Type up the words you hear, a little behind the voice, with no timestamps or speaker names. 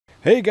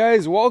Hey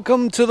guys,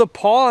 welcome to the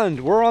pond.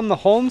 We're on the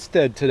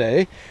Homestead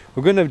today.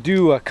 We're going to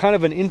do a kind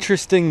of an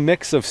interesting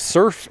mix of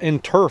surf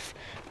and turf.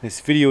 This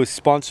video is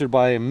sponsored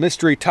by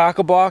Mystery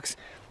Tackle Box.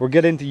 We'll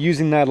get into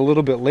using that a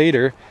little bit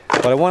later,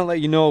 but I want to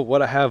let you know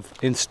what I have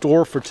in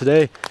store for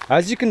today.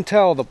 As you can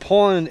tell, the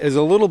pond is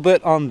a little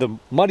bit on the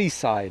muddy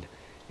side.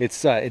 It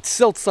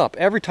silts up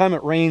every time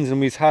it rains,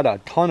 and we've had a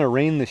ton of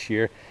rain this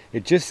year.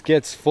 It just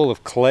gets full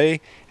of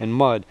clay and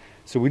mud.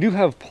 So we do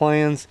have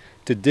plans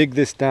to dig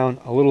this down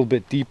a little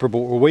bit deeper, but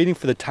we're waiting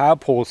for the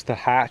tadpoles to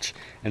hatch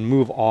and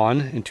move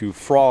on into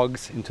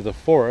frogs into the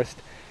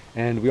forest.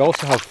 And we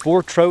also have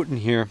 4 trout in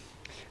here,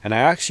 and I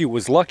actually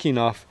was lucky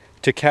enough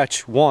to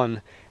catch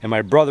one, and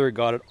my brother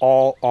got it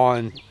all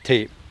on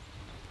tape.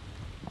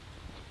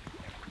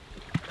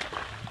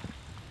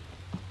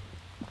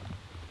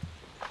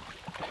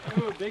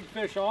 Ooh, big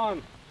fish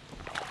on.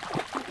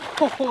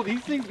 Oh,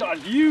 these things got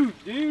huge,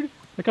 dude.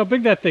 Look how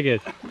big that thing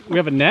is. We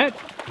have a net?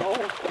 No.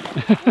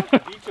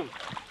 Beach them.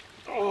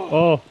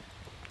 Oh.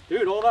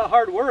 Dude, all that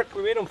hard work,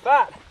 we made them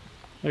fat.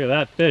 Look at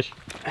that fish.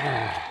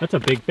 That's a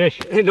big fish.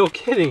 Hey, no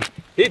kidding.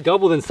 They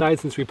doubled in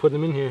size since we put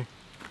them in here.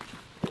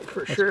 For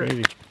That's sure.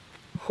 crazy.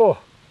 Oh.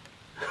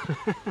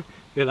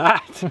 Look at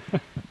that.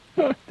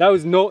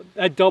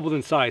 That doubled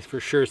in size for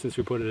sure since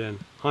we put it in.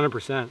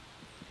 100%.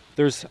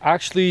 There's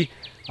actually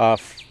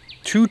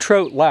 2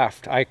 trout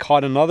left. I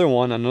caught another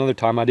one another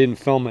time. I didn't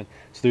film it.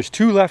 So there's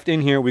 2 left in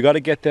here. We got to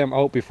get them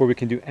out before we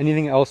can do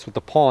anything else with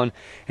the pond.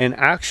 And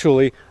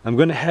actually, I'm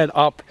going to head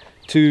up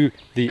to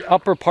the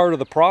upper part of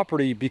the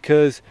property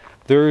because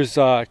there's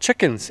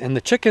chickens, and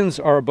the chickens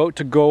are about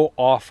to go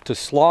off to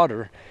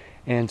slaughter.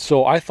 And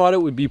so I thought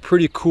it would be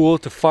pretty cool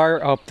to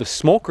fire up the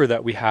smoker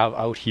that we have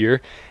out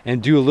here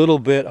and do a little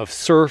bit of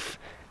surf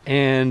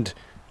and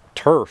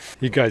turf.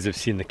 You guys have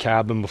seen the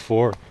cabin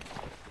before.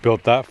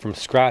 Built that from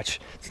scratch.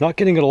 It's not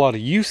getting a lot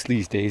of use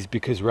these days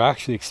because we're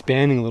actually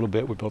expanding a little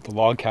bit. We built the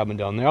log cabin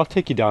down there. I'll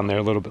take you down there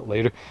a little bit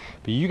later.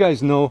 But you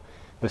guys know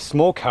the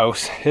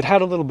smokehouse, it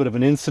had a little bit of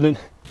an incident.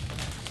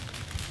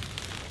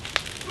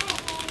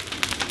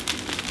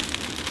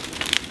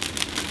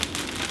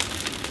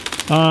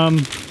 Now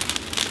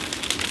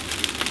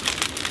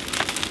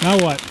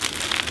what?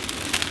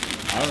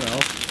 I don't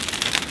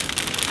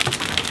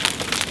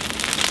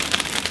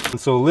know.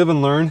 So live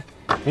and learn.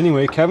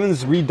 Anyway,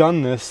 Kevin's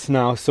redone this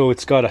now, so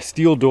it's got a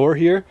steel door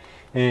here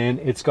and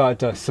it's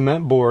got a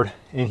cement board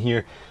in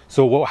here.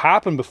 So what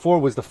happened before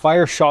was the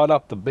fire shot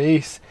up the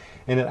base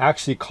and it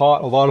actually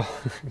caught a lot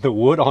of the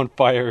wood on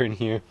fire in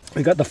here.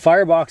 We got the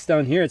firebox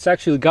down here. It's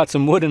actually got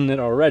some wood in it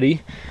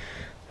already,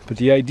 but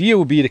the idea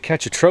would be to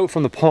catch a trout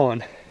from the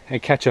pond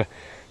and catch a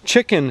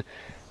chicken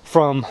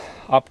from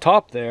up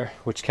top there,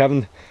 which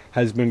Kevin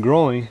has been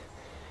growing,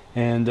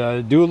 and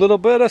do a little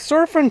bit of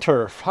surf and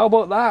turf. How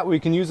about that? We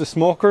can use a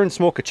smoker and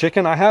smoke a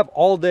chicken. I have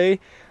all day.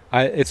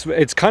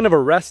 It's kind of a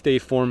rest day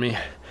for me.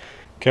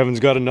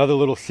 Kevin's got another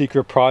little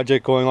secret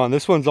project going on.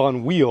 This one's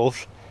on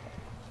wheels,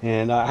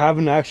 and I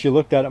haven't actually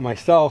looked at it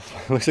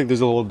myself. It looks like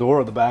there's a little door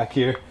at the back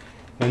here,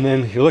 and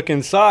then if you look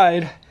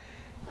inside,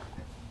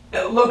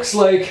 it looks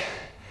like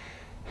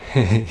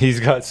he's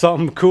got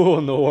something cool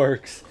in the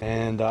works,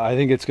 and I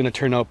think it's gonna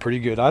turn out pretty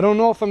good. I don't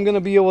know if I'm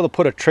gonna be able to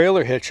put a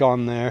trailer hitch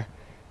on there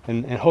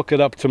and hook it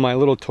up to my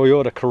little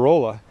Toyota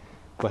Corolla,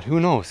 but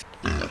who knows.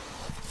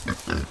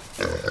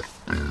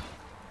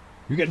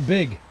 You're getting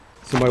big.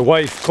 So my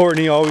wife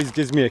Courtney always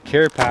gives me a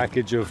care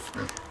package of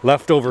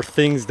leftover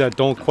things that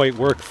don't quite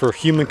work for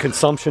human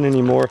consumption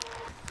anymore.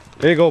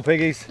 There you go,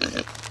 piggies.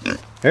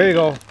 There you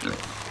go.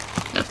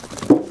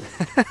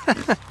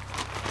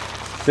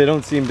 They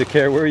don't seem to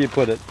care where you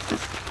put it.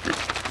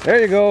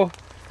 There you go.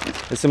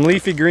 There's some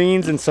leafy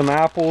greens and some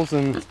apples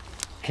and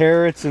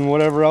carrots and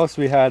whatever else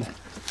we had.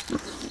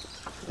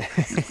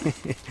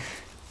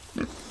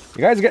 You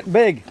guys are getting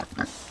big.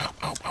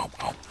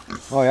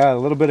 Oh yeah, a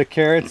little bit of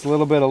carrots, a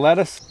little bit of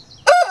lettuce.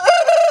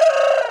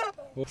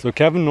 So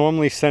Kevin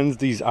normally sends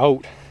these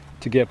out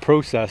to get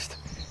processed.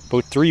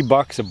 About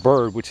 $3 a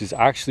bird, which is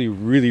actually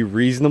really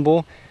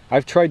reasonable.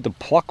 I've tried to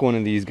pluck one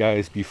of these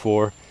guys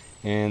before,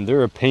 and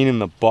they're a pain in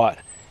the butt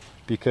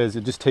because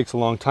it just takes a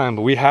long time.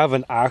 But we have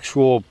an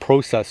actual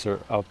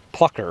processor, a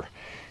Plucker.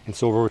 And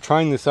so we're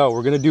trying this out.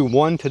 We're gonna do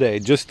one today,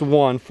 just the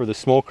one for the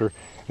smoker.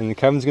 And then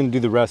Kevin's gonna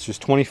do the rest. There's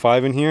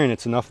 25 in here, and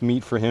it's enough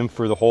meat for him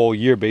for the whole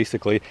year,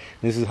 basically.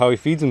 And this is how he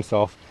feeds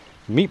himself,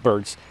 meat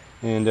birds.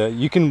 And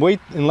you can wait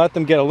and let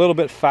them get a little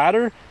bit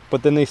fatter,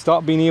 but then they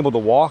stop being able to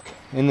walk,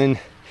 and then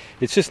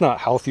it's just not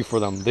healthy for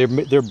them.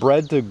 They're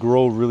bred to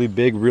grow really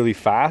big, really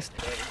fast.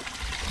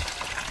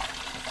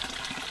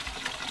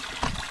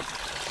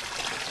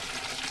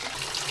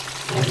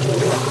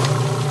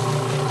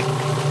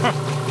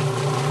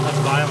 That's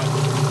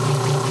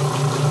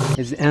violent.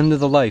 It's the end of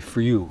the life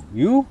for you.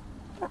 You?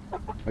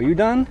 Are you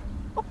done?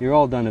 You're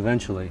all done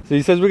eventually. So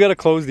he says we gotta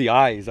close the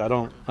eyes. I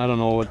don't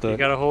know what the... You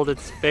gotta hold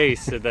its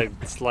face and then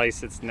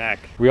slice its neck.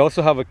 We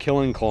also have a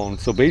killing cone.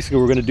 So basically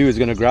what we're gonna do is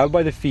gonna grab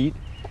by the feet.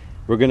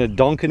 We're gonna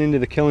dunk it into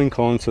the killing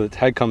cone so its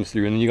head comes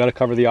through, and then you gotta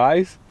cover the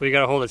eyes. Well, you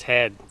gotta hold its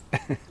head.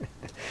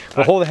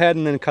 We'll hold the head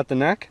and then cut the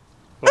neck.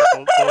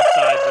 Both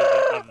sides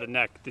of the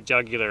neck, the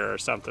jugular or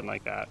something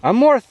like that.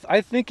 I'm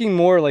thinking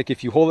more like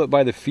if you hold it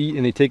by the feet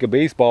and they take a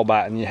baseball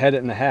bat and you head it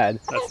in the head.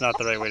 That's not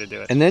the right way to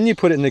do it. And then you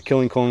put it in the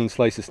killing cone and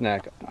slice its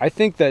neck. I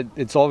think that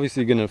it's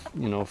obviously gonna,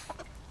 you know.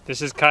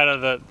 This is kind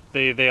of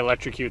they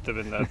electrocute them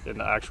in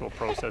the actual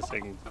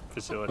processing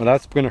facility. Well,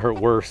 that's gonna hurt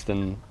worse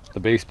than the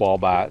baseball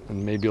bat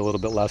and maybe a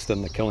little bit less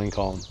than the killing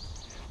cone.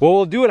 Well,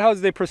 we'll do it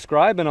as they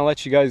prescribe and I'll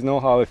let you guys know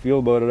how I feel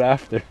about it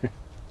after.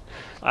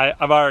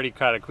 I'm already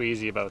kind of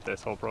queasy about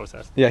this whole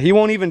process. Yeah, he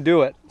won't even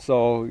do it.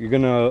 So I'm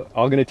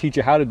gonna teach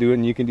you how to do it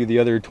and you can do the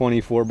other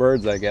 24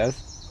 birds, I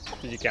guess.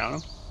 Did you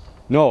count them?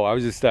 No, I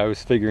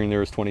was figuring there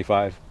was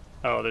 25.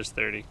 Oh, there's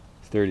 30.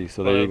 It's 30,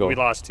 so there you go. We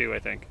lost 2, I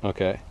think.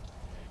 Okay.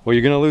 Well,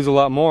 you're gonna lose a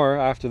lot more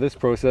after this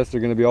process.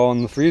 They're gonna be all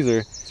in the freezer.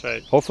 That's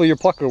right. Hopefully your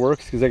plucker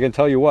works, because I can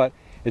tell you what,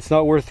 it's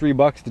not worth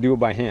 $3 to do it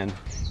by hand.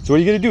 So what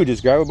are you gonna do?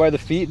 Just grab it by the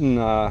feet and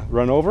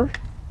run over?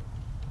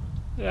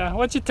 Yeah,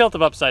 once you tilt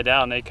them upside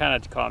down, they kind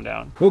of calm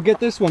down. We'll get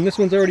this one. This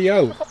one's already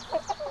out.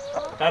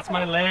 That's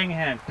my laying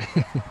hen.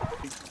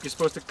 You're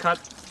supposed to cut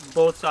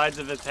both sides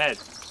of its head,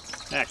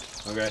 neck.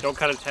 Okay. Don't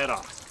cut its head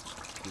off.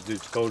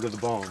 Just go to the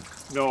bone.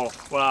 No,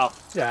 well.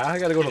 Yeah, I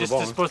gotta go to the bone.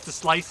 You're supposed to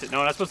slice it.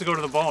 No, not supposed to go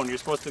to the bone. You're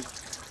supposed to.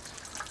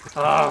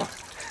 Oh.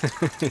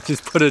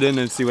 Just put it in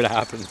and see what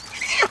happens.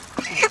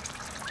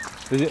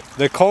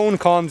 The cone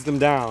calms them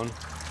down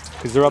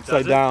because they're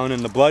upside down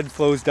and the blood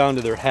flows down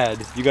to their head.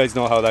 You guys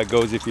know how that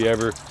goes if you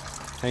ever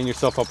hang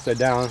yourself upside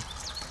down.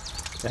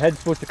 The head's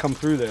supposed to come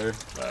through there.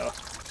 Well,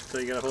 so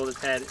you gotta hold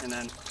its head and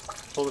then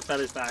pull the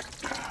feathers back.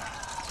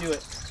 Do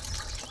it.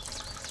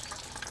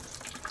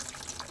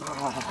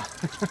 Oh.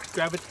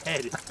 Grab its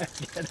head.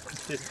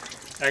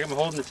 I'm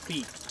holding its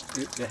feet.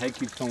 The head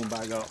keeps coming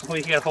back up. Well,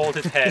 you gotta hold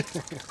its head.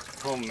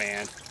 Oh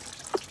man.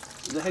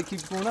 The head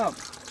keeps going up.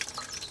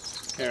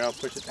 Here, I'll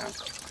push it down.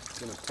 It's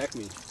gonna peck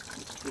me.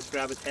 Just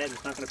grab its head.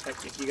 It's not gonna peck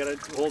you. You gotta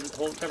hold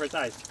it, cover its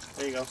eyes.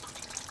 There you go.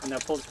 And now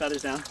pull the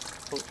feathers down.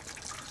 Pull.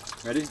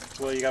 Ready?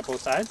 Well, you got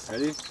both sides.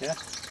 Ready? Yeah.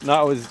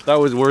 That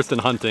was worse than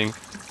hunting.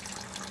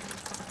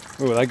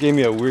 Oh, that gave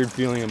me a weird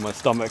feeling in my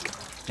stomach.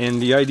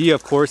 And the idea,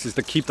 of course, is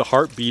to keep the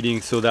heart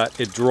beating so that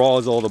it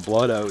draws all the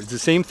blood out. It's the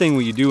same thing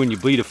what you do when you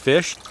bleed a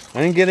fish.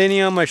 I didn't get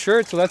any on my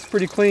shirt, so that's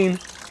pretty clean.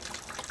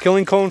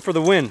 Killing cone for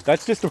the win.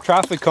 That's just a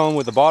traffic cone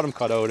with the bottom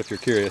cut out, if you're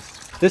curious.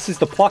 This is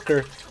the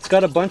Plucker. It's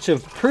got a bunch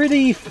of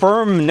pretty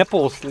firm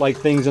nipples-like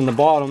things in the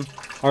bottom,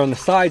 or on the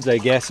sides, I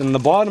guess. And the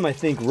bottom, I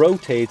think,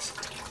 rotates.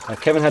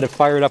 Kevin had to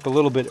fire it up a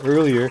little bit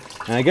earlier.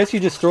 And I guess you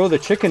just throw the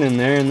chicken in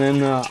there, and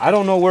then I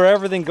don't know where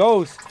everything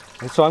goes.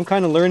 And so I'm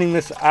kind of learning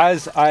this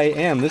as I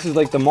am. This is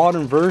like the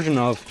modern version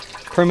of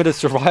primitive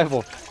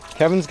survival.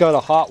 Kevin's got a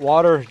hot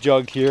water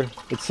jug here.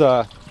 It's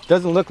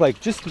doesn't look like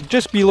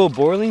just below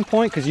boiling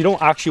point, because you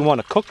don't actually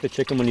want to cook the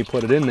chicken when you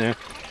put it in there.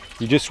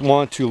 You just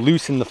want to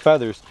loosen the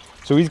feathers.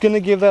 So he's gonna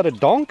give that a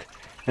dunk,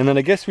 and then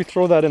I guess we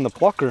throw that in the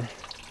Plucker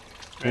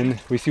and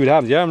we see what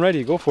happens. Yeah, I'm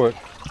ready. Go for it.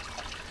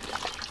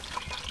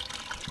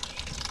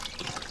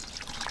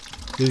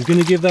 So he's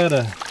gonna give that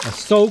a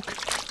soak.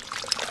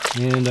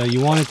 And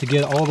you want it to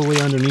get all the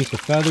way underneath the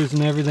feathers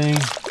and everything.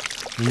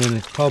 And then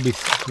it's probably,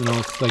 you know,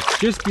 it's like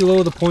just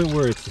below the point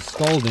where it's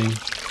scalding.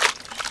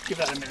 Give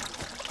that a minute.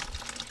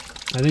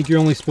 I think you're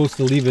only supposed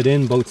to leave it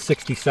in about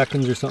 60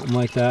 seconds or something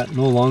like that.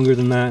 No longer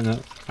than that.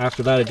 And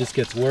after that, it just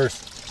gets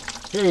worse.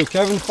 Here,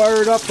 Kevin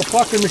fired up the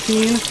Plucker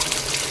machine.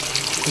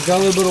 We got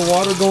a little bit of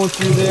water going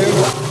through there.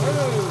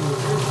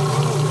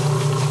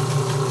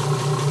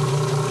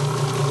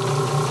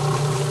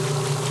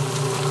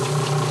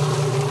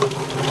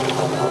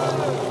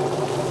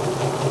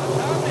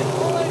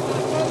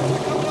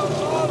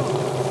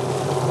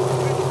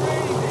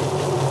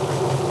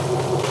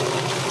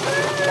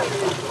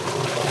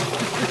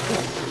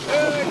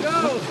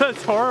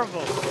 That's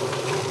horrible.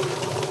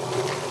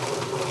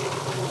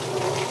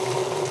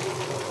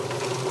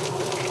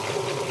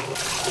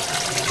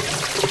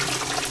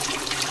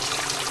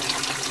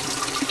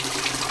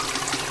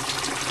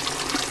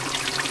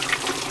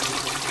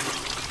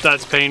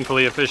 That's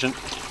painfully efficient.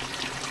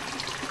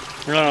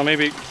 I don't know,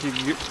 maybe,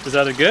 is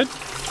that a good?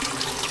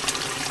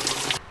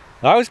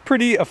 That was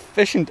pretty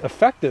efficient,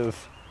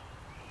 effective.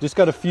 Just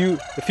got a few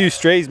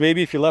strays.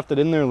 Maybe if you left it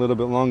in there a little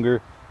bit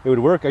longer, it would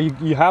work. Are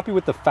you happy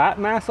with the fat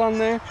mass on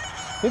there?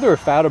 I think they were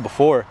fatter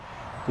before.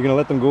 You're gonna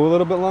let them go a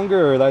little bit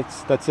longer, or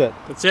that's it?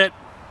 That's it.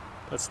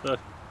 That's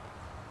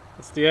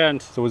the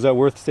end. So was that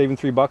worth saving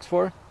 $3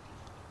 for?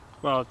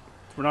 Well,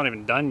 we're not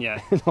even done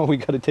yet. No, we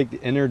got to take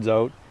the innards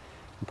out.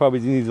 It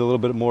probably needs a little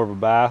bit more of a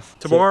bath.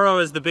 Tomorrow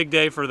is the big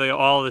day for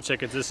all the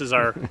chickens. This is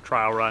our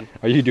trial run.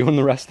 Are you doing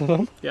the rest of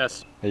them?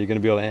 Yes. Are you gonna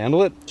be able to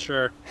handle it?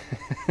 Sure.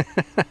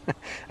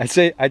 I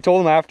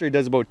told him after he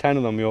does about 10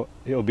 of them,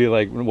 he'll be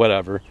like,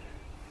 whatever.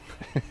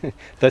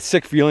 That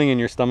sick feeling in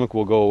your stomach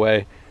will go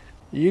away.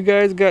 You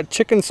guys got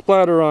chicken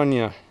splatter on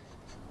you.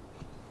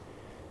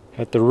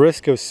 At the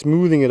risk of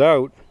smoothing it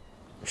out,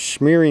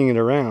 smearing it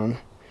around,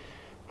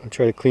 I'll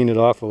try to clean it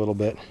off a little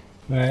bit.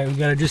 All right, we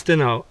got it just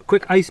in a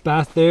quick ice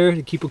bath there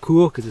to keep it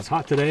cool because it's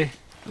hot today.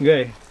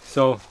 Okay,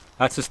 so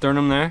that's the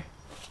sternum there.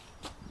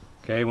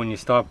 Okay, when you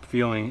stop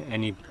feeling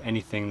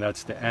anything,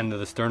 that's the end of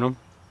the sternum.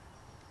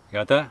 You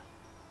got that?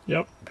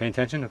 Yep. Pay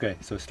attention? Okay,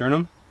 so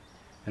sternum,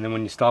 and then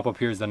when you stop up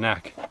here is the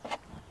neck.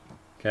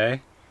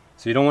 Okay?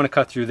 So you don't want to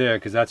cut through there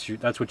because that's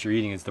what you're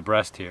eating, is the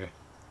breast here.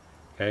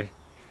 Okay?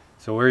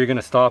 So where you're going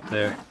to stop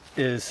there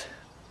is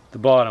the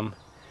bottom.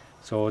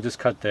 So we'll just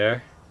cut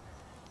there.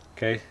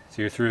 Okay?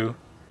 So you're through.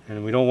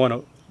 And we don't want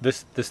to,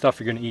 this stuff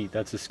you're going to eat,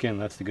 that's the skin,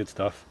 that's the good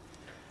stuff.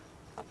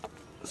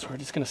 So we're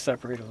just going to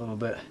separate a little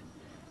bit.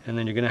 And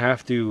then you're going to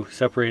have to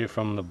separate it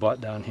from the butt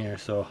down here.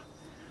 So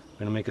I'm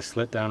going to make a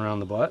slit down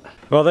around the butt.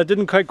 Well, that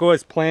didn't quite go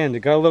as planned.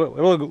 It got a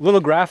little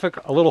graphic,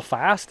 a little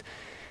fast.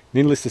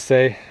 Needless to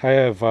say, I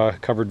have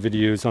covered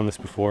videos on this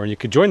before, and you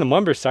could join the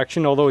lumber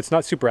section, although it's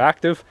not super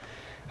active.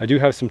 I do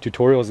have some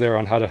tutorials there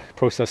on how to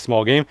process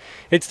small game.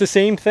 It's the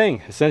same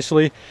thing.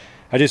 Essentially,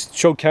 I just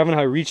showed Kevin how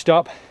I reached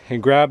up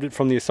and grabbed it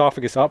from the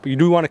esophagus up. You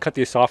do want to cut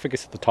the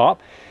esophagus at the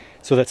top,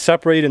 so that's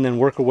separate, and then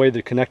work away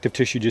the connective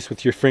tissue just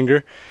with your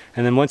finger.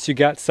 And then once you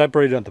got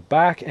separated at the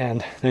back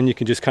end, then you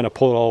can just kind of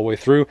pull it all the way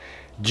through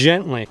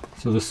gently.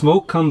 So the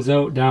smoke comes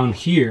out down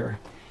here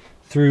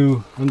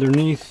through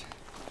underneath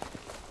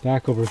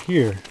back over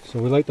here. So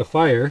we light the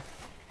fire,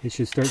 it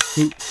should start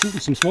shooting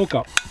some smoke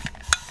up.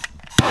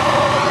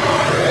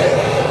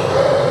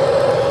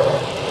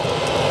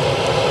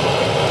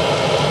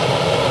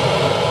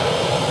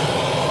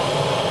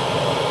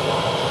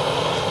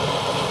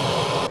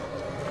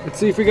 Let's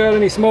see if we got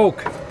any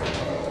smoke.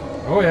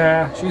 Oh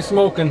yeah, she's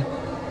smoking.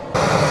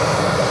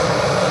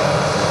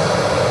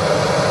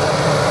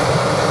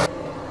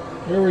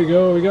 There we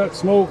go, we got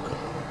smoke.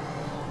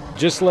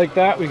 Just like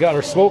that, we got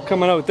our smoke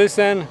coming out this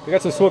end. We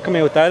got some smoke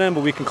coming out with that end,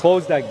 but we can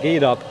close that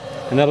gate up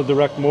and that'll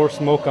direct more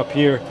smoke up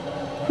here.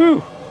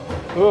 Whew.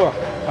 Ugh.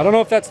 I don't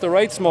know if that's the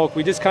right smoke.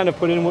 We just kind of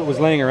put in what was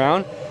laying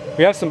around.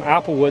 We have some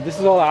apple wood. This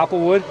is all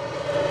apple wood.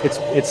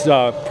 It's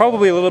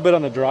probably a little bit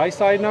on the dry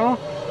side now,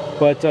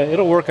 but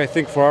it'll work, I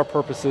think, for our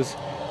purposes.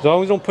 As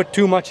long as we don't put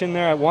too much in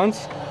there at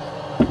once,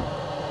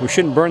 we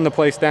shouldn't burn the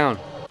place down.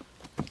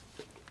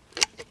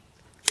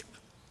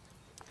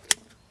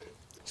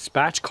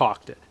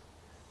 Spatchcocked it.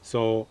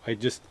 So I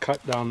just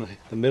cut down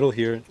the middle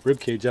here, rib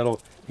cage,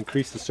 that'll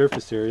increase the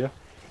surface area.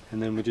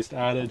 And then we just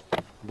added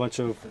a bunch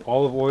of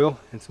olive oil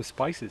and some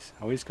spices.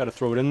 I always got to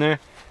throw it in there.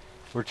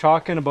 We're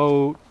talking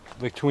about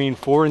between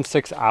 4 and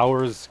 6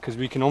 hours, because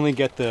we can only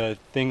get the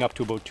thing up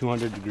to about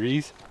 200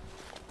 degrees.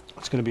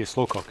 It's going to be a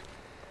slow cook.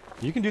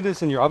 You can do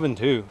this in your oven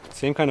too.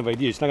 Same kind of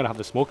idea. It's not going to have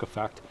the smoke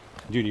effect.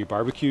 You can do it in your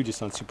barbecue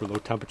just on super low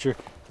temperature.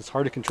 It's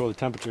hard to control the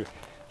temperature.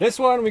 This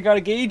one, we got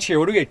a gauge here.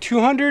 What do we get?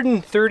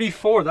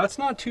 234. That's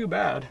not too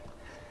bad.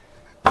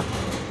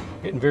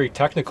 Getting very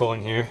technical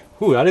in here.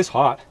 Ooh, that is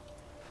hot.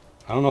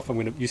 I don't know if I'm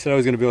gonna. You said I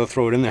was gonna be able to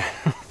throw it in there.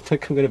 I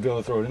think I'm gonna be able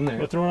to throw it in there.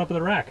 We'll throw it up in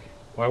the rack.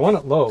 Well, I want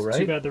it low, right?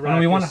 Too bad the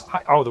rack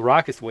oh, the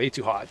rack is way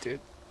too hot,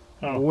 dude.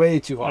 Oh. Way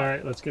too hot. All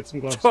right, let's get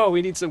some gloves. Oh,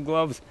 we need some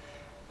gloves.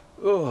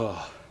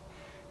 Oh,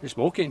 there's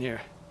smoke in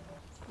here.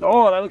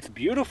 Oh, that looks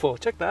beautiful.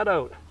 Check that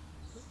out.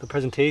 The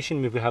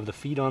presentation, maybe we have the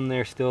feet on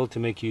there still to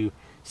make you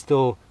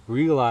still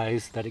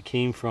realize that it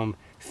came from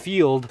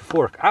field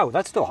fork. Ow,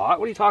 that's still hot.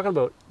 What are you talking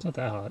about? It's not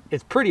that hot.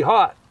 It's pretty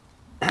hot.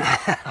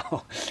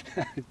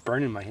 It's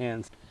burning my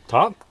hands.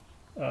 Top?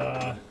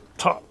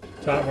 Top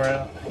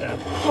where? Yeah.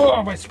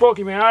 Oh, my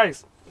smoking my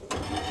eyes.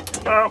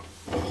 Oh.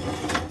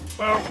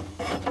 Oh.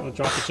 I'll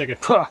drop the chicken.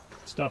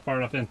 It's not far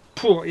enough in.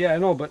 Yeah, I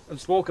know, but I'm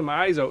smoking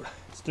my eyes out.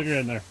 Stick it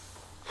in there.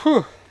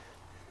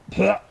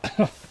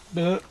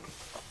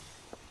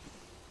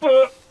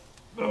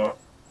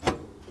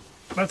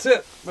 That's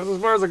it. That's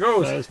as far as it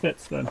goes. That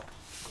fits then.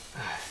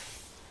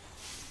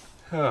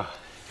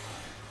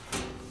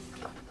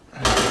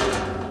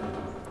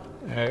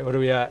 Alright, what are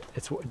we at?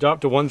 It's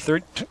dropped to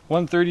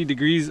 130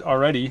 degrees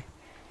already.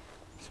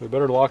 So we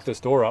better lock this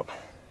door up.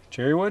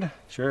 Cherry wood?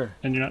 Sure.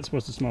 And you're not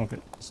supposed to smoke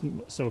it.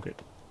 Soak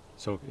it.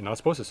 So you're not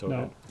supposed to soak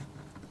no.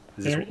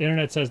 it?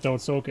 Internet says don't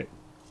soak it.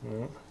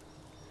 Well,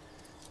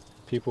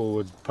 people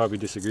would probably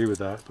disagree with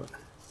that, but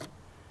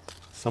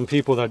some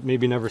people that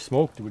maybe never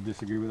smoked would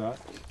disagree with that.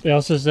 They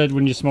also said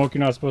when you smoke,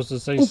 you're not supposed to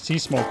say see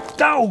smoke.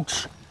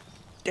 Ouch!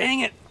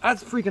 Dang it!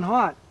 That's freaking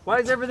hot. Why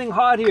is everything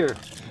hot here?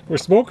 We're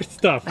smoking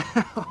stuff.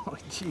 Oh,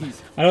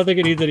 jeez. I don't think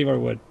it needs any more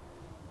wood.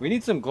 We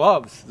need some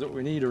gloves. That's what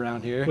we need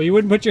around here. Well, you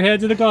wouldn't put your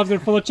hands in the gloves. They're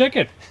full of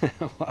chicken.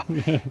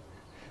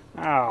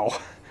 Ow.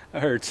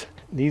 That hurts.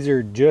 These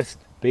are just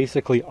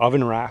basically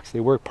oven racks. They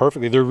work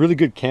perfectly. They're really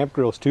good camp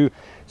grills too.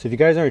 So if you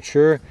guys aren't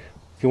sure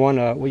if you want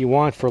what you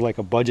want for like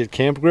a budget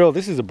camp grill,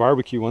 this is a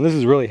barbecue one. This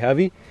is really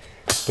heavy,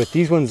 but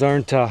these ones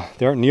aren't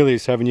they aren't nearly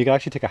as heavy. You can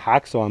actually take a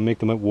hacksaw and make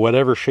them at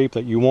whatever shape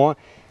that you want,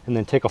 and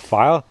then take a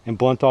file and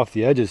blunt off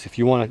the edges if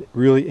you want a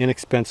really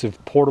inexpensive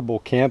portable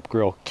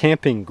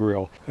camping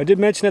grill. I did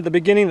mention at the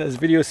beginning that this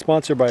video is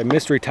sponsored by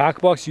Mystery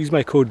Tack Box. Use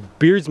my code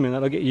Beardsman.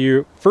 That'll get you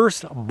your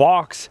first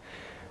box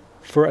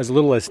for as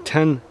little as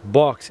 10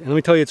 bucks. And let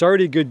me tell you, it's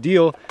already a good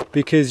deal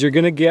because you're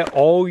gonna get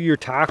all your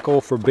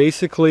tackle for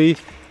basically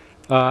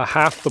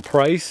half the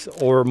price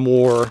or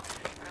more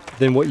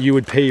than what you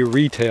would pay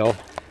retail.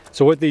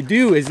 So what they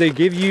do is they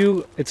give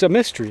you, it's a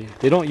mystery.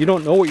 You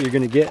don't know what you're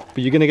gonna get,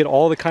 but you're gonna get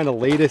all the kind of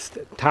latest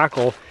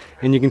tackle,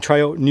 and you can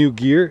try out new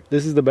gear.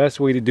 This is the best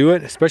way to do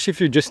it, especially if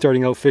you're just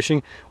starting out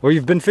fishing, or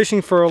you've been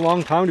fishing for a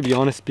long time, to be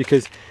honest,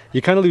 because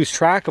you kind of lose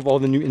track of all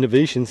the new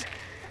innovations.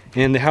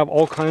 And they have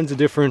all kinds of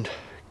different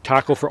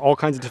tackle for all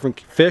kinds of different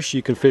fish.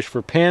 You can fish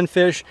for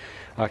panfish,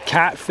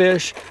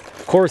 catfish,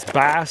 of course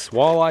bass,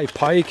 walleye,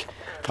 pike,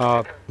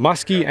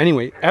 muskie,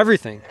 anyway,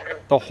 everything,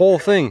 the whole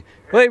thing.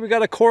 Hey, we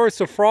got a chorus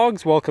of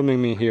frogs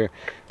welcoming me here.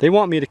 They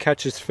want me to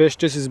catch this fish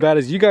just as bad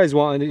as you guys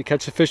want me to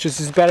catch a fish,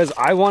 just as bad as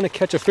I want to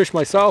catch a fish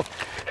myself.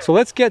 So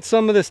let's get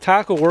some of this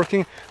tackle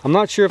working. I'm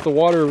not sure if the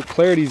water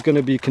clarity is going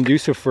to be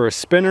conducive for a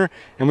spinner,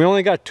 and we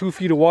only got 2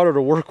 feet of water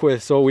to work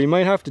with, so we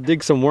might have to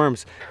dig some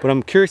worms, but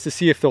I'm curious to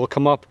see if they'll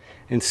come up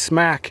and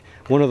smack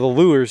one of the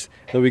lures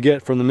that we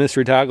get from the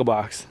mystery tackle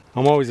box.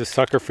 I'm always a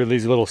sucker for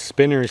these little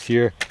spinners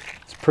here.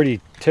 It's a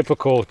pretty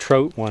typical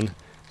trout one.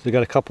 So we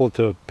got a couple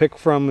to pick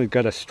from. We've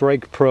got a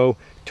Strike Pro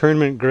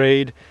tournament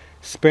grade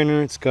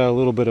spinner. It's got a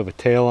little bit of a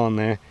tail on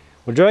there.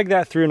 We'll drag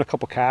that through in a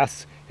couple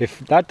casts. If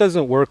that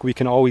doesn't work, we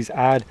can always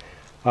add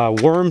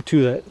worm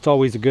to that. It's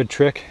always a good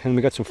trick. And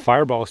we got some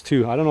fireballs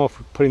too. I don't know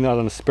if putting that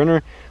on a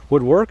spinner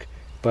would work,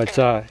 but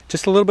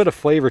just a little bit of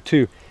flavor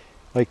too.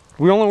 Like,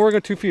 we only work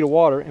on 2 feet of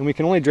water, and we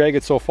can only drag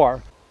it so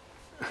far.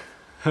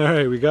 All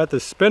right, we got the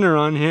spinner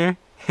on here,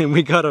 and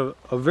we got a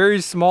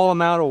very small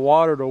amount of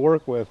water to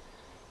work with.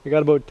 We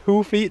got about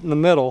 2 feet in the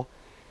middle,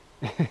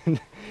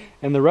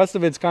 and the rest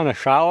of it's kind of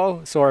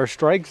shallow, so our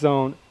strike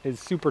zone is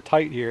super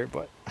tight here,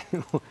 but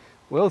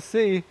we'll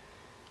see.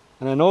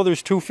 And I know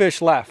there's 2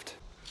 fish left.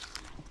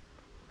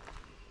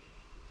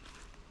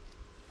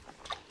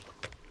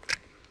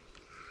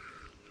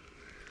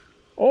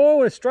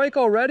 Oh, a strike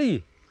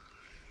already.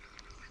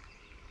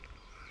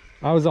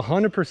 I was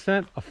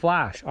 100% a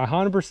flash. I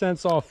 100%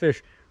 saw a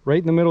fish right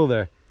in the middle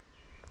there.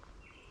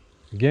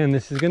 Again,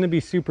 this is going to be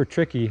super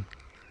tricky.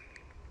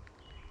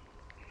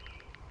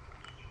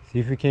 See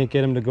if we can't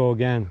get him to go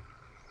again.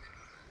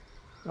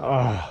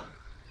 Oh,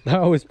 that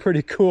was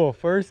pretty cool.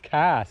 First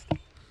cast.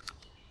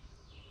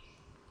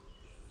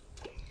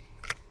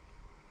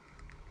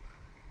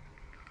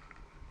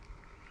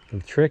 The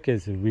trick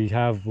is we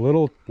have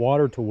little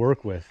water to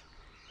work with.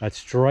 That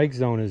strike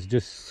zone is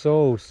just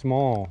so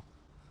small.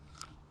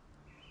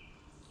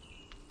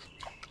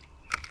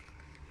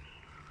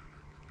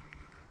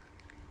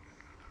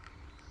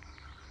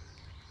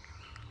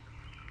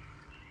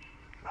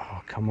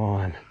 Oh, come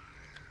on.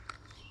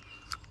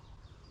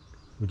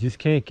 We just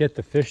can't get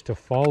the fish to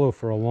follow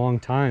for a long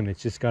time.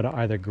 It's just got to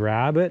either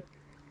grab it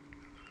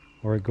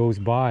or it goes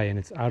by and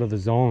it's out of the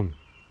zone.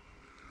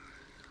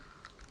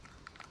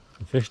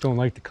 The fish don't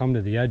like to come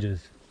to the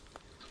edges.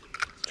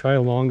 Let's try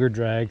a longer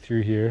drag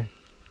through here.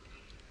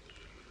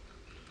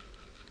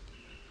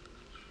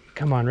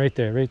 Come on, right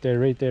there, right there,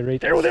 right there, right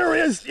there. Oh, there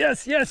it is!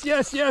 Yes, yes,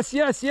 yes, yes,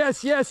 yes,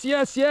 yes, yes,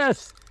 yes,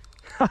 yes!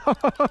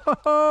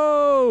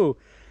 Oh!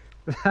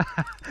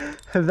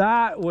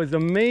 That was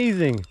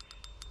amazing.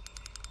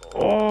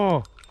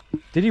 Oh,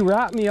 did he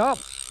wrap me up?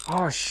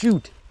 Oh,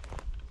 shoot.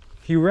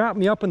 He wrapped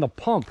me up in the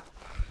pump.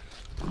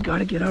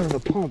 Gotta get out of the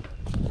pump.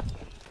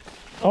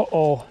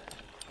 Uh-oh.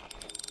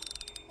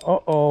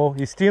 Uh-oh.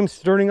 You see him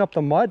stirring up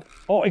the mud?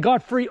 Oh, he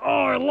got free.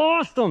 Oh, I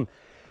lost him.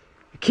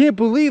 I can't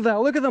believe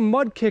that. Look at the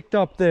mud kicked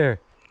up there.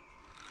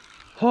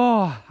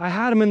 Oh, I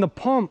had him in the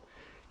pump.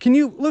 Can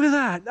you look at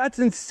that? That's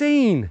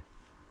insane.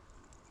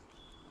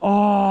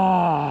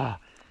 Oh,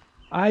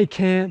 I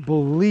can't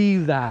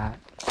believe that.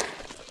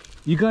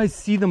 You guys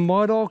see the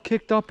mud all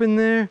kicked up in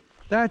there?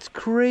 That's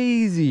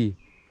crazy.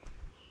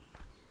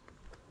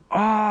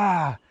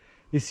 Ah,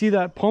 you see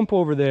that pump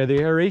over there, the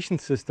aeration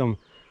system?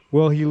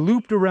 Well, he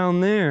looped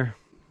around there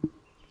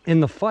in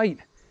the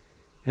fight,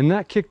 and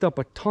that kicked up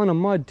a ton of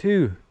mud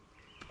too.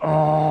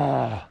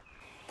 Oh.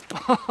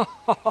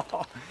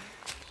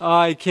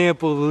 I can't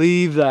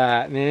believe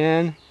that,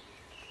 man.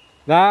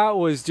 That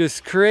was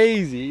just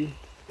crazy.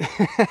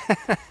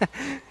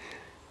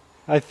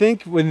 I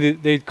think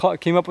when they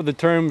came up with the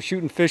term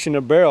shooting fish in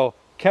a barrel,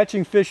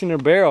 catching fish in a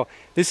barrel,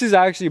 this is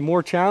actually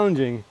more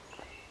challenging.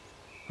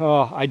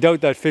 Oh, I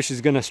doubt that fish is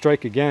going to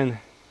strike again.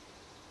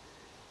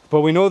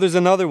 But we know there's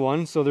another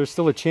one, so there's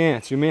still a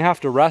chance. We may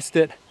have to rest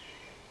it.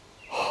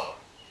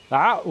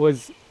 That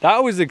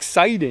was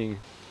exciting.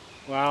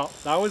 Well,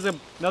 that was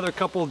another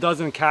couple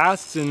dozen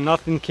casts and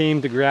nothing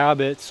came to grab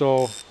it.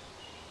 So,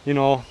 you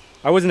know,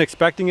 I wasn't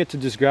expecting it to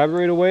just grab it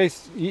right away.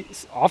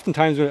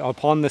 Oftentimes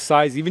upon this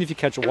size, even if you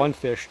catch one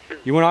fish,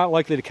 you're not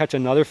likely to catch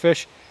another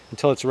fish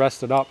until it's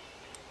rested up.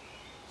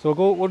 So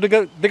we'll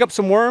dig up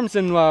some worms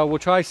and we'll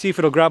try to see if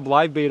it'll grab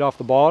live bait off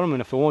the bottom,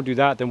 and if it won't do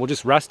that, then we'll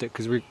just rest it,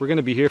 because we're going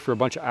to be here for a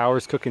bunch of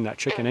hours cooking that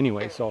chicken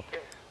anyway, so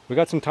we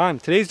got some time.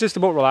 Today's just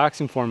about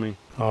relaxing for me.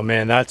 Oh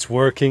man, that's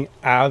working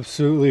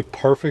absolutely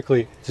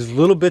perfectly. Just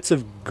little bits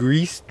of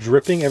grease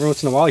dripping every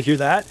once in a while. You hear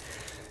that?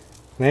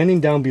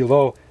 Landing down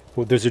below.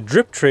 Well, there's a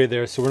drip tray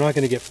there, so we're not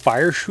going to get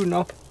fire shooting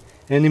up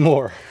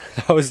anymore.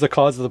 That was the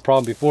cause of the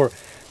problem before.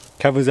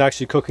 Kevin was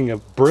actually cooking a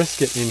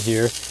brisket in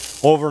here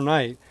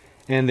overnight,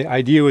 And the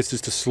idea was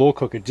just to slow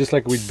cook it, just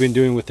like we've been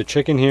doing with the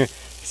chicken here.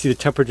 See the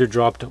temperature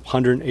dropped to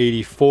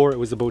 184. It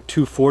was about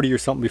 240 or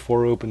something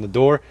before we opened the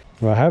door.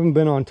 Well, I haven't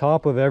been on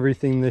top of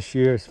everything this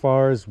year as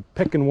far as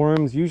picking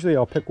worms. Usually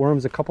I'll pick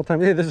worms a couple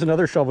times. Hey, there's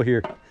another shovel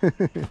here.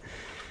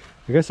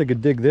 I guess I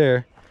could dig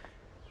there.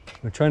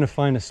 I'm trying to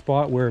find a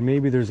spot where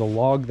maybe there's a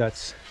log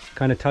that's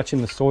kind of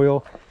touching the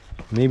soil.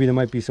 Maybe there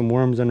might be some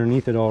worms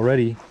underneath it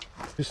already.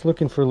 Just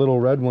looking for little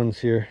red ones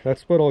here.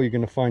 That's about all you're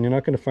going to find. You're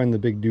not going to find the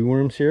big dew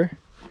worms here.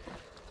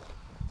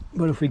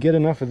 But if we get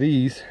enough of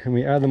these and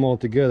we add them all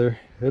together,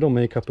 it'll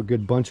make up a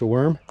good bunch of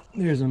worm.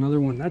 There's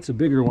another one. That's a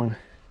bigger one.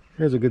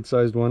 There's a good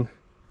sized one.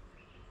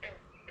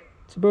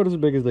 It's about as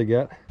big as they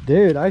get.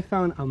 Dude, I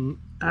found an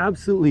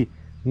absolutely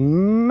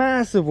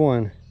massive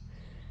one.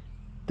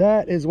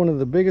 That is one of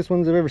the biggest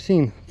ones I've ever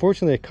seen.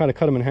 Fortunately, I kind of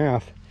cut them in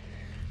half,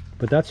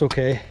 but that's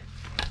okay.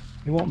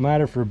 It won't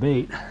matter for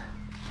bait.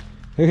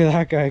 Look at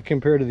that guy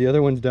compared to the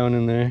other ones down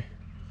in there.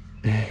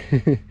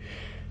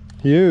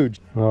 Huge.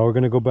 Well, we're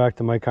gonna go back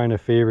to my kind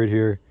of favorite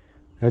here.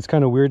 It's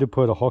kind of weird to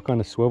put a hook on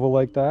a swivel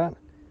like that,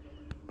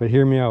 but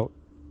hear me out.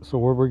 So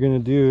what we're gonna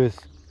do is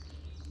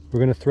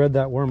we're gonna thread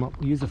that worm up.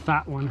 We use a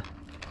fat one.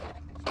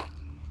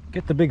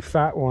 Get the big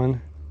fat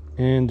one,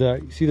 and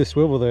you see the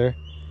swivel there?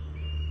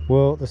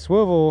 Well, the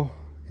swivel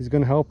is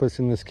gonna help us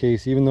in this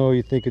case, even though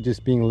you think of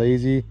just being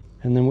lazy.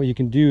 And then what you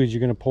can do is you're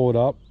gonna pull it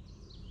up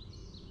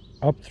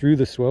through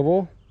the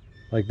swivel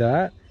like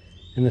that,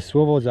 and the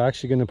swivel is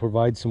actually going to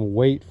provide some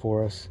weight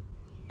for us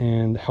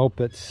and help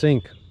it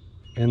sink.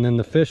 And then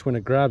the fish, when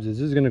it grabs it, this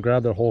is going to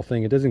grab the whole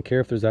thing. It doesn't care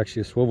if there's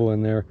actually a swivel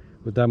in there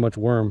with that much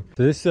worm.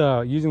 So this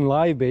using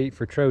live bait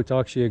for trout is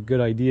actually a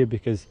good idea,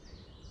 because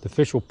the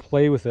fish will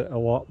play with it a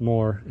lot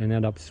more and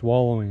end up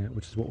swallowing it,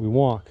 which is what we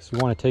want, because we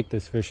want to take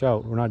this fish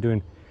out. We're not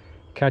doing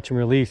catch and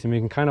release, and we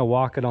can kind of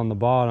walk it on the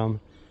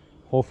bottom,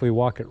 hopefully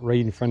walk it right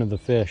in front of the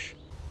fish.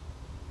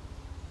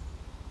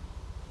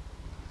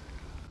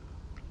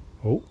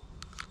 Oh,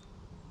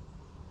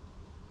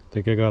 I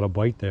think I got a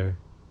bite there.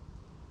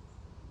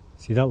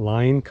 See that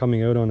line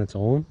coming out on its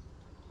own?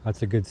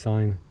 That's a good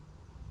sign.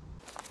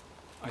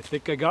 I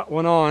think I got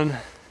one on.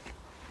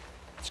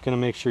 Just gonna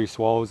make sure he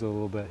swallows it a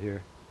little bit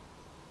here.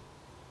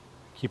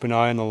 Keep an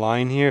eye on the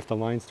line here. If the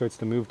line starts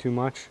to move too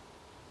much,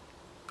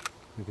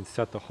 we can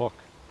set the hook.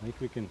 I think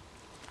we can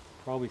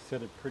probably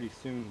set it pretty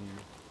soon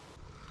here.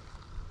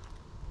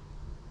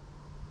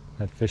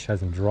 That fish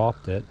hasn't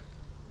dropped it.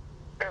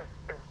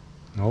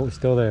 No, it's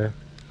still there.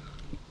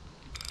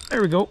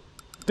 There we go.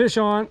 Fish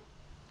on.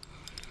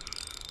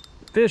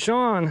 Fish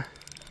on.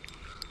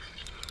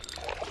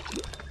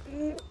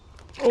 Oh,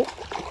 oh,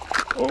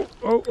 oh,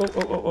 oh, oh,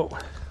 oh, oh.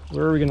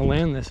 Where are we gonna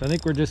land this? I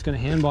think we're just gonna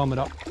hand bomb it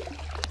up.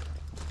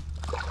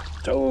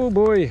 Oh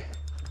boy.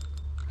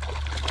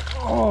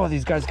 Oh,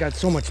 these guys got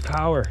so much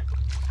power.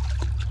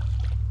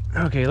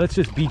 Okay, let's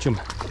just beach them.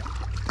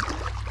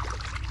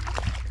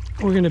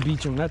 We're gonna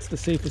beach them. That's the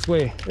safest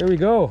way. There we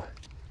go.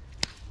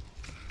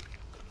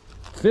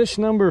 Fish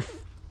number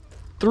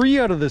 3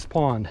 out of this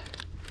pond.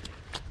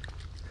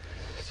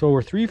 So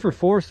we're 3 for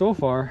 4 so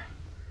far.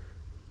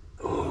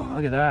 Oh,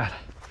 look at that.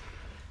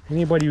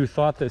 Anybody who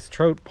thought this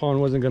trout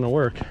pond wasn't gonna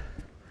work.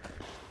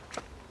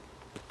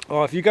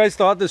 Oh, if you guys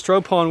thought this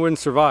trout pond wouldn't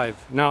survive.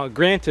 Now,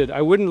 granted,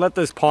 I wouldn't let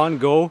this pond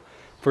go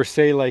for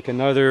say like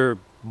another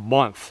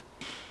month.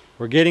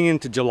 We're getting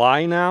into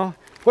July now.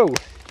 Whoa,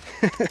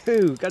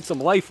 got some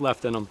life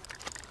left in them.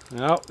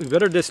 Now, we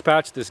better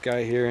dispatch this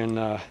guy here,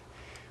 and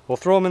we'll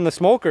throw him in the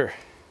smoker.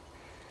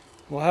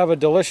 We'll have a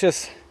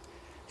delicious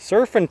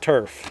surf and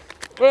turf.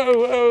 Whoa,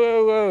 whoa,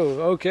 whoa,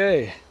 whoa,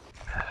 okay.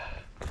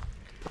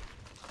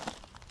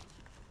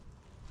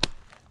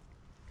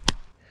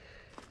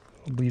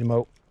 We'll bleed him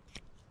out.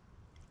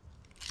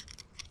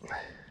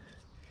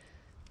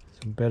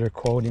 Some better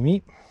quality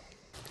meat.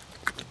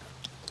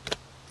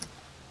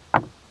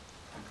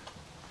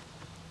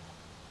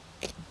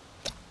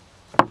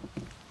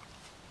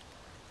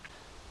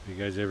 You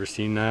guys ever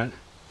seen that?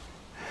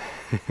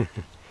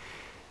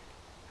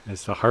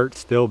 Is the heart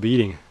still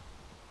beating?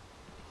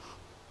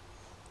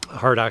 The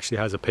heart actually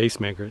has a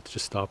pacemaker. It's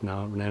just stopped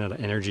now. It ran out of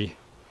energy.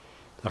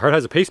 The heart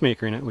has a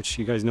pacemaker in it, which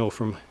you guys know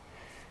from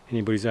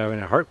anybody's having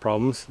heart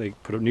problems. They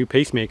put a new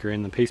pacemaker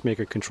in. The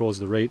pacemaker controls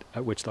the rate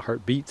at which the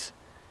heart beats.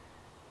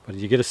 But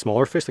if you get a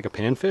smaller fish, like a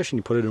panfish, and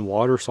you put it in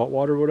water, salt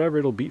water, or whatever,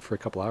 it'll beat for a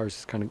couple hours.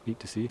 It's kind of neat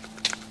to see.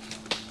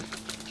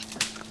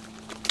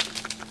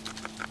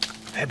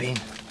 Hey, Bean.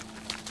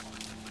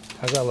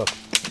 How's that look?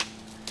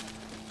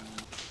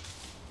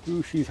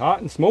 Ooh, she's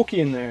hot and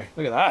smoky in there.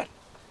 Look at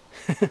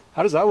that.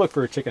 How does that look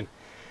for a chicken?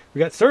 We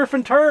got surf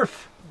and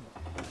turf.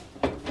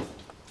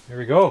 There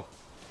we go.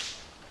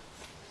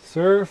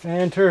 Surf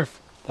and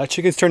turf. That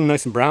chicken's turning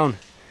nice and brown.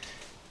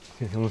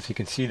 I don't know if you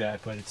can see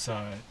that, but it's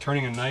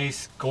turning a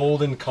nice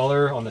golden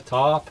color on the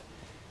top.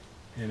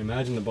 And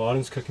imagine the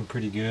bottom's cooking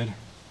pretty good.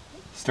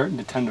 Starting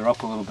to tender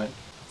up a little bit.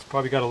 It's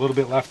probably got a little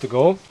bit left to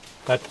go.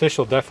 That fish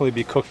will definitely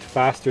be cooked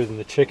faster than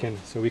the chicken,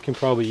 so we can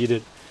probably eat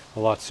it a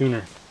lot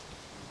sooner.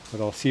 But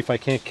I'll see if I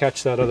can't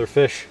catch that other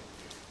fish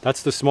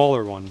That's the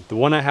smaller one. The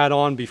one I had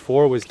on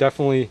before was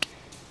definitely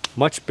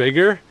much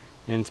bigger,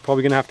 and it's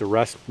probably gonna have to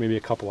rest maybe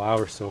a couple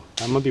hours. So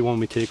that might be one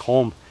we take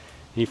home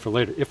and eat for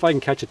later, if I can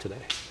catch it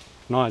today.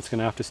 If not, it's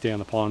gonna have to stay on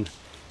the pond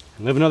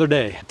and live another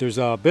day. There's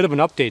a bit of an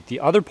update.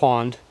 The other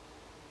pond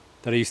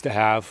that I used to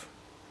have,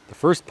 the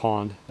first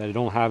pond that I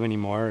don't have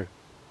anymore,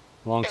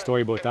 long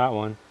story about that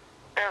one.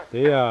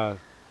 They,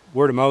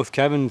 word of mouth,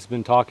 Kevin's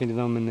been talking to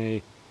them, and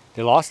they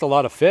lost a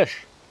lot of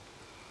fish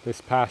this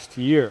past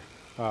year,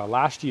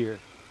 last year.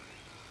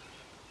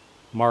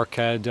 Mark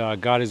had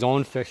got his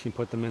own fish and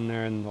put them in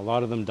there, and a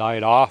lot of them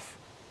died off.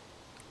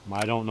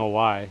 I don't know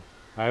why.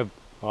 I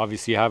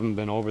obviously haven't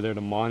been over there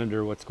to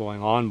monitor what's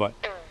going on, but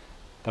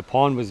the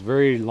pond was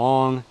very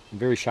long and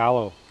very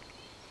shallow.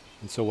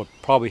 And so what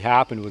probably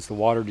happened was the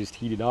water just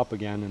heated up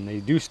again, and they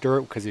do stir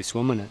it because they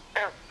swim in it.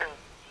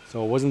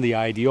 So it wasn't the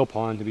ideal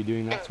pond to be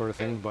doing that sort of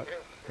thing, but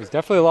there's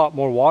definitely a lot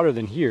more water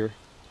than here.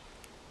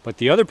 But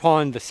the other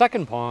pond, the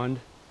second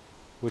pond,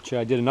 which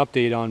I did an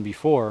update on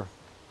before,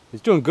 is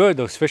doing good.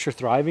 Those fish are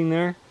thriving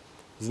there.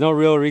 There's no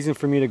real reason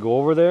for me to go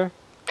over there.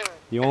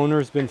 The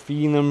owner's been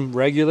feeding them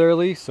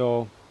regularly,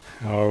 so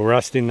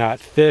resting that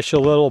fish a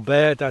little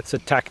bit. That's a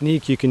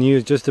technique you can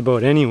use just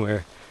about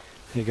anywhere.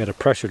 You got a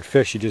pressured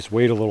fish, you just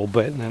wait a little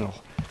bit and then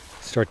it'll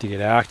start to get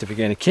active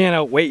again. It can't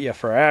outwait you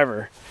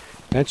forever.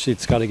 Eventually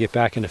it's got to get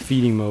back into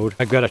feeding mode.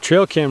 I've got a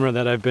trail camera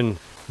that I've been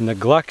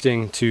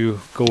neglecting to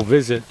go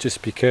visit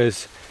just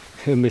because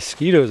the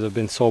mosquitoes have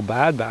been so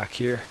bad back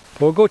here.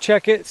 We'll go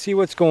check it, see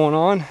what's going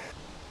on.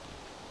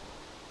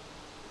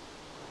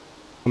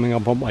 Coming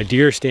up on my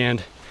deer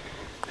stand.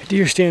 My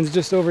deer stand's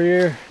just over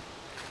here.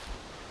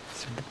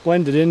 It's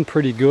blended in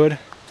pretty good.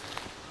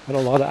 Got a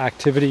lot of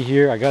activity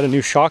here. I got a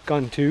new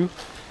shotgun too.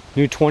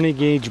 New 20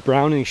 gauge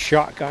Browning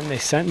shotgun they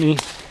sent me.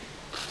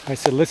 I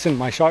said, listen,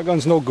 my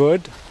shotgun's no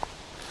good.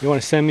 You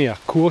want to send me a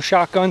cool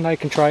shotgun I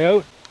can try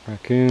out?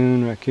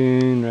 Raccoon,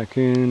 raccoon,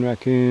 raccoon,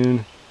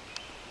 raccoon.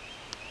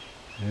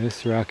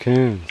 Yes,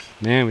 raccoons.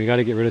 Man, we got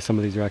to get rid of some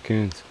of these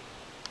raccoons.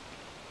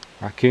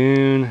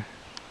 Raccoon.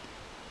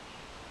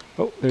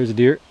 Oh, there's a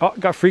deer. Oh,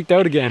 got freaked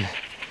out again.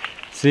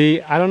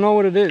 See, I don't know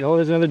what it is. Oh,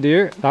 there's another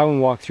deer. That one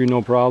walked through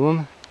no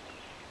problem.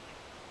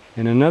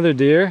 And another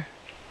deer.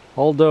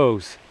 All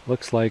does.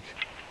 Looks like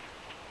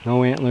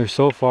no antlers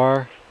so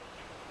far.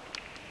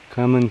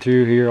 Coming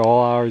through here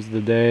all hours of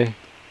the day.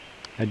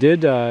 I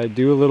did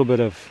do a little bit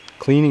of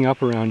cleaning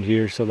up around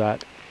here so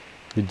that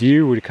the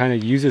deer would kind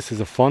of use this as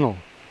a funnel.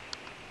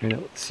 And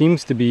it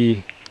seems to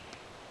be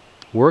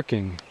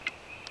working.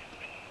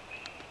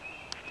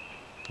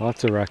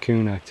 Lots of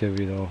raccoon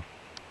activity though.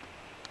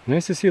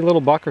 Nice to see a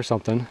little buck or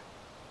something.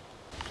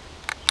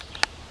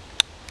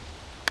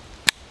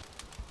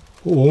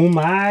 Oh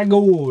my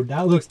god,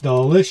 that looks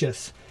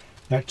delicious.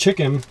 That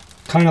chicken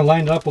kind of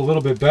lined up a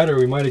little bit better.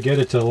 We might have get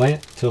it to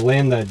land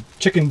the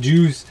chicken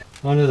juice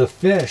onto the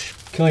fish,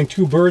 killing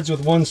two birds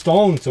with one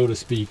stone, so to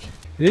speak.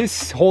 It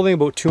is holding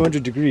about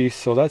 200 degrees,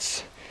 so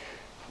that's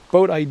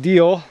about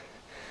ideal.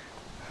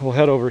 We'll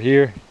head over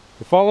here.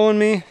 You following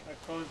me? I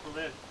closed the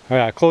lid. All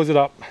right, close it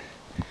up.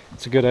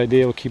 It's a good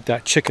idea. We'll keep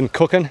that chicken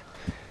cooking.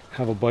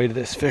 Have a bite of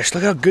this fish.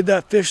 Look how good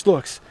that fish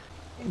looks.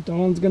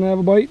 Don's gonna have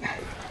a bite.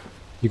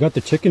 You got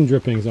the chicken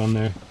drippings on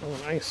there. Oh,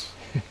 nice.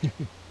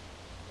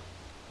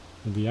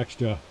 It'll be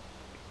extra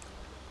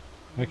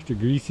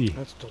greasy.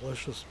 That's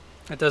delicious.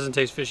 It doesn't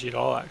taste fishy at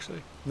all,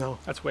 actually. No.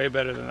 That's way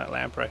better than that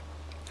lamprey.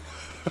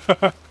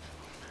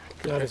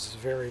 That is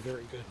very,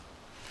 very good.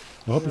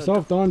 Well, help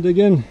yourself, Don. Dig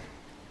in.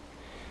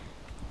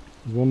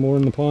 There's one more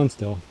in the pond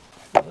still.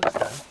 Does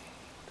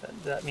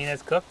that mean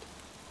it's cooked?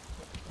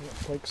 It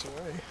flakes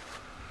away.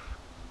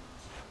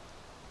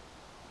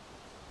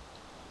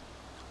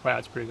 Wow,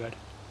 it's pretty good.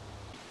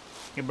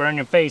 You burn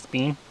your face,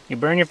 Bean. You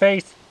burn your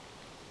face.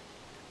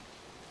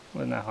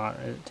 Wasn't that hot?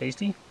 Is it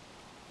tasty?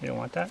 You don't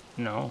want that?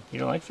 No. You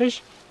don't like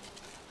fish?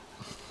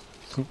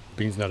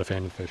 Bean's not a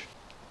fan of fish.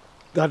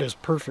 That is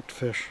perfect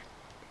fish.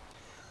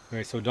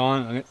 Okay, so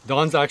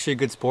Don's actually a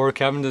good sport.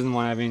 Kevin doesn't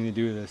want to have anything to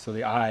do with this. So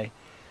the eye,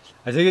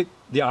 I think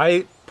the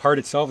eye part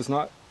itself is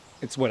not,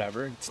 it's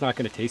whatever. It's not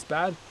going to taste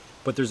bad.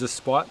 But there's a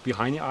spot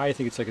behind the eye. I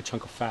think it's like a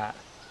chunk of fat.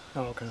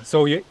 Oh, okay.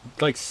 So you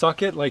like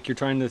suck it like you're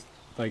trying to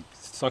like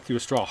suck through a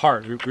straw.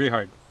 Hard, really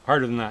hard.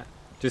 Harder than that.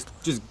 Just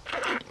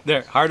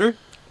there. Harder.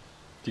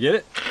 Do you get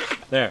it?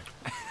 There.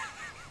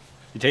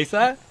 You taste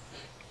that?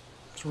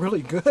 It's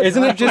really good.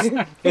 Isn't it just?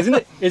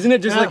 Isn't it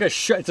just like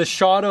it's a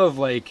shot of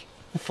like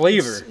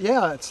flavor.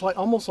 Yeah, it's like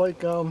almost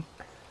like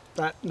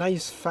that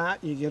nice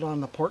fat you get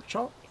on the pork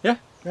chop. Yeah.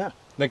 Yeah.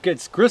 Like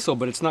it's gristle,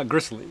 but it's not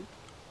gristly.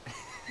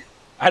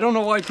 I don't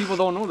know why people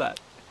don't know that.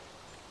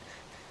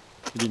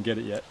 You didn't get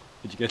it yet.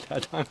 Did you get it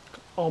that time?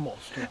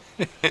 Almost.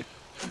 Yeah.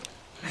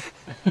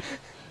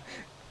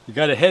 You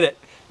gotta hit it.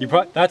 You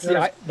that's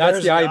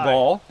the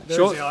eyeball.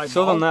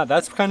 Show them that.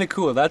 That's kind of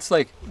cool. That's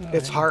like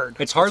it's hard.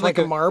 It's hard like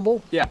a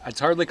marble. Yeah,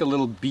 it's hard like a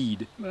little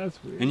bead.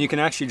 That's weird. And you can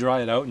actually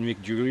dry it out and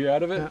make jewelry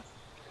out of it. Yeah.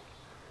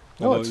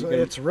 No,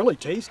 it's really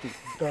tasty.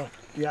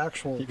 the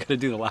actual. You gotta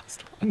do the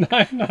last one.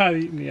 I'm not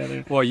eating the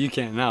other. Well, you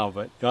can't now,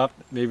 but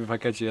maybe if I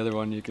catch the other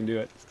one, you can do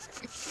it.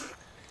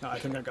 No, I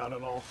think I got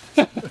it all.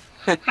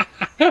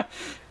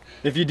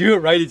 If you do it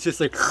right, it's just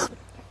like.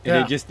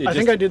 Yeah, I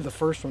think I did the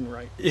first one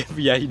right.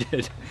 Yeah, you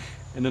did.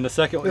 And then the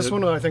second one. This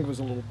one I think was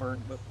a little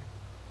burnt, but.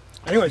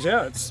 Anyways,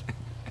 yeah, it's.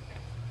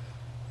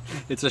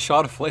 It's a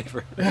shot of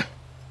flavor.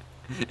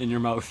 In your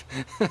mouth.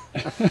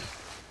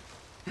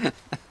 I'll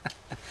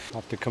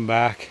have to come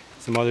back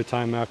some other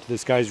time after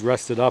this guy's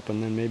rested up,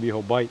 and then maybe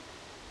he'll bite.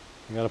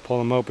 I gotta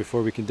pull him out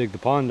before we can dig the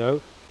pond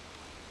out.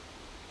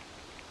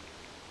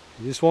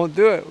 He just won't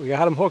do it. We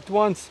got him hooked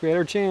once. We had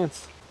our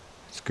chance.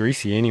 It's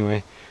greasy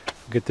anyway.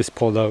 We'll get this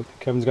pulled out.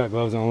 Kevin's got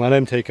gloves on. Let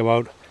him take him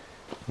out.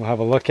 We'll have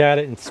a look at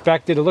it,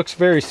 inspect it. It looks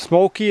very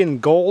smoky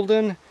and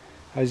golden,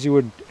 as you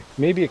would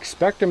maybe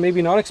expect or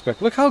maybe not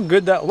expect. Look how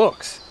good that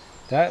looks.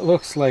 That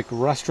looks like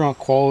restaurant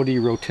quality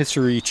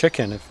rotisserie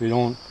chicken, if you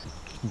don't.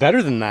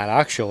 Better than that,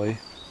 actually.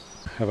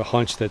 I have a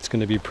hunch that's going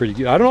to be pretty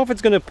good. I don't know if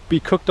it's going to be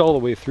cooked all the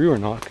way through or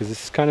not, because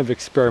this is kind of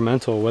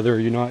experimental, whether or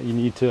not you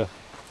need to,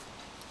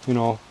 you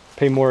know,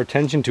 pay more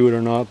attention to it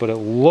or not, but it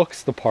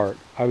looks the part.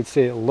 I would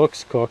say it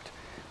looks cooked.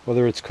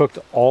 Whether it's cooked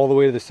all the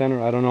way to the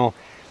center, I don't know.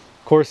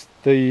 Of course,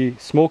 the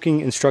smoking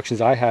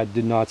instructions I had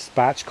did not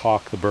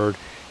spatchcock the bird,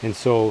 and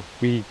so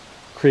we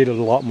created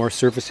a lot more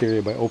surface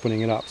area by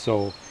opening it up.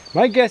 So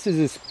my guess is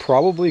it's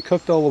probably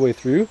cooked all the way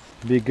through.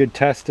 It'd be a good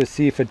test to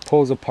see if it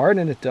pulls apart,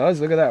 and it does.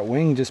 Look at that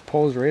wing, just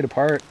pulls right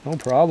apart, no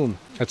problem.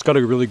 It's got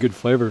a really good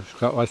flavor. It's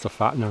got lots of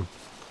fat in there.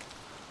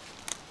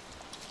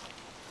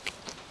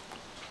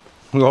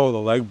 Oh, the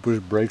leg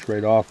just breaks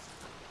right off.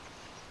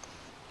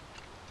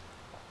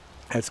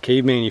 That's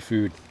caveman-y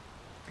food.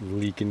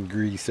 Leaking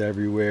grease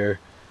everywhere.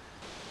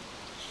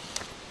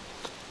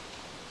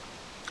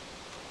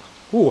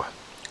 Ooh,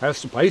 that's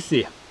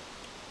spicy.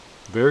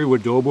 Very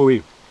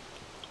adobo-y.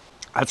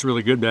 That's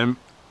really good, Ben.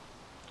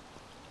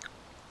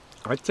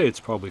 I'd say it's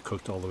probably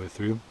cooked all the way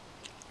through.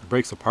 It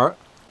breaks apart,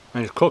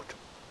 and it's cooked.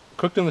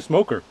 Cooked in the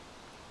smoker.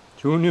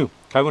 Who knew?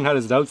 Kevin had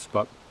his doubts,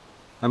 but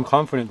I'm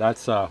confident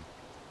that's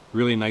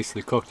really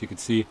nicely cooked. You can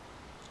see,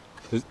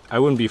 I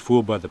wouldn't be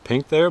fooled by the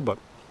pink there, but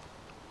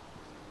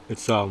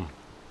it's I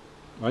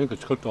think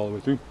it's cooked all the way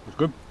through. It's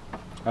good.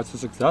 That's a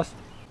success.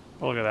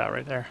 Look at that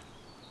right there.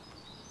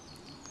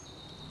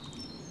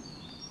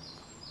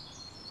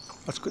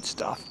 That's good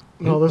stuff.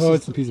 No,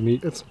 it's a piece of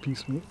meat. It's a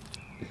piece of meat.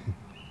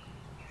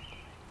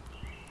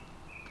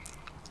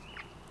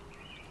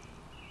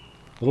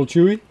 A little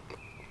chewy.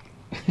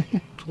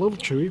 It's a little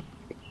chewy.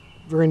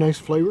 Very nice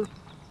flavor.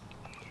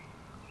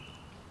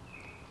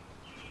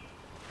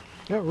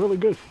 Yeah, really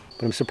good.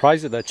 But I'm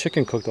surprised that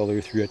chicken cooked all the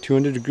way through at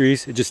 200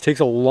 degrees. It just takes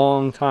a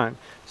long time.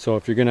 So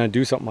if you're gonna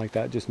do something like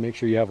that, just make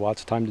sure you have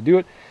lots of time to do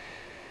it.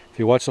 If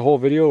you watch the whole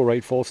video,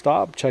 write full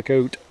stop. Check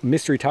out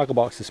Mystery Tackle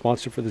Box, the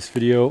sponsor for this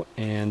video.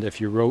 And if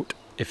you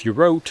watch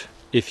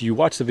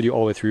the video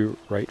all the way through,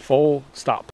 write full stop.